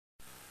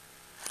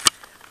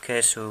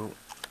Okay, so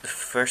the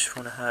first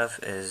phone I have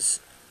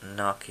is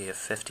Nokia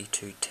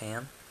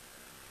 5210.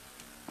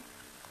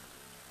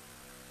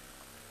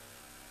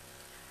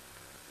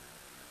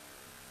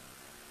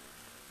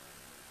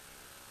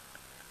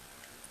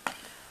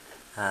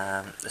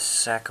 The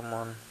second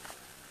one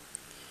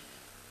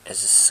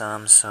is a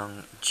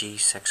Samsung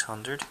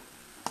G600,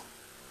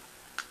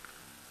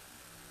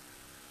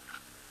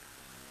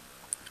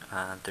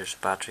 and there's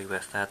battery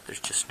with that. There's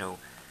just no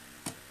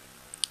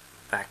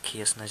back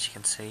casing, as you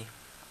can see.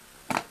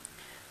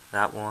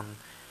 That one,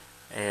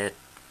 it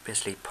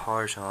basically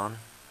powers on.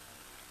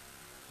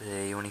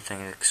 The only thing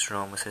that's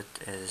wrong with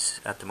it is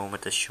at the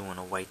moment it's showing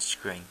a white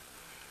screen.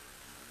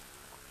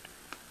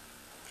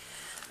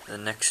 The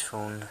next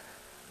phone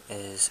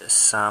is a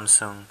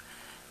Samsung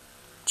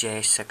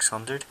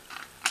J600,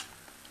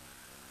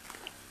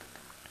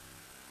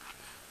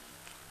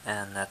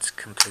 and that's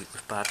complete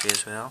with battery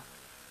as well.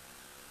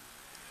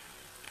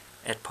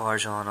 It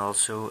powers on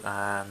also.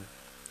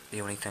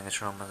 The only thing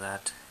that's wrong with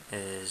that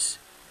is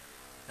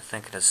I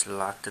think it is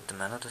locked at the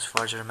minute. As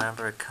far as I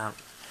remember, I can't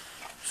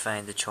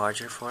find the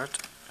charger for it.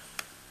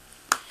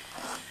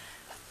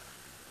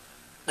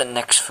 The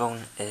next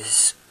phone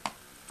is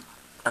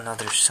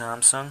another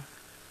Samsung.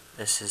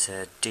 This is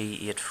a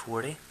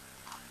D840,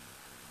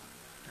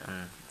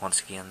 and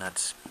once again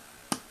that's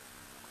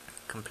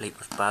complete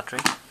with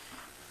battery.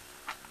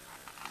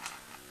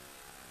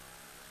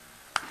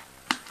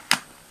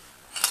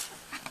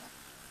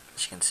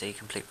 As you can see,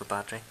 complete with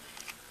battery.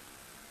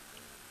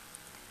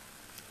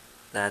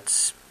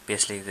 That's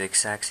basically the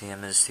exact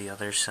same as the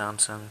other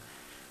Samsung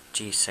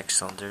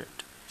G600.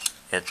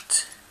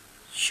 It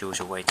shows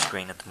a white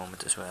screen at the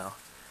moment as well.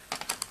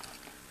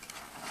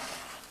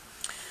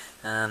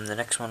 The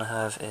next one I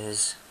have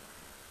is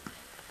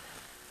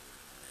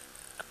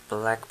a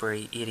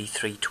BlackBerry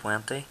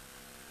 8320.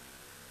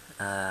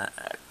 I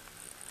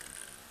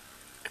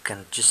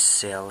can just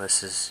say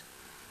this is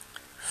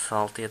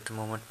faulty at the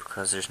moment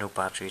because there's no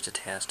battery to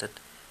test it,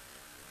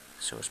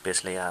 so it's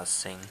basically as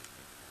seen,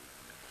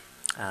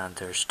 and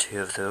there's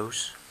two of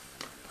those.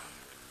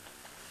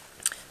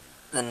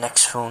 The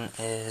next phone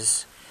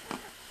is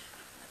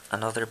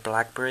another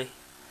BlackBerry.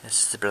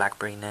 This is the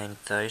BlackBerry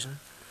 9000.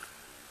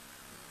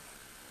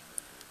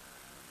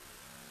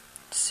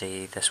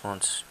 See, this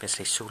one's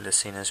basically sold as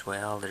seen as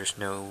well. There's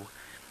no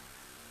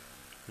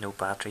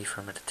battery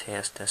for me to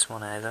test this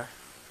one either,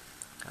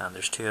 and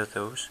there's two of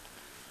those.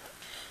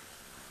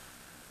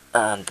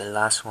 And the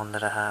last one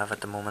that I have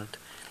at the moment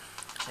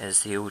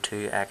is the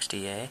O2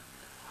 XDA.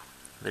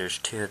 There's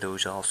two of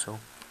those also,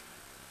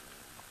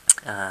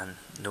 and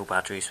no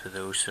batteries for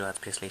those, so that's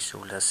basically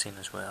sold as seen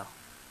as well.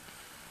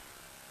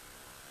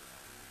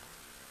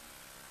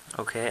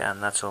 Okay,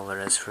 and that's all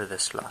there is for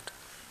this lot.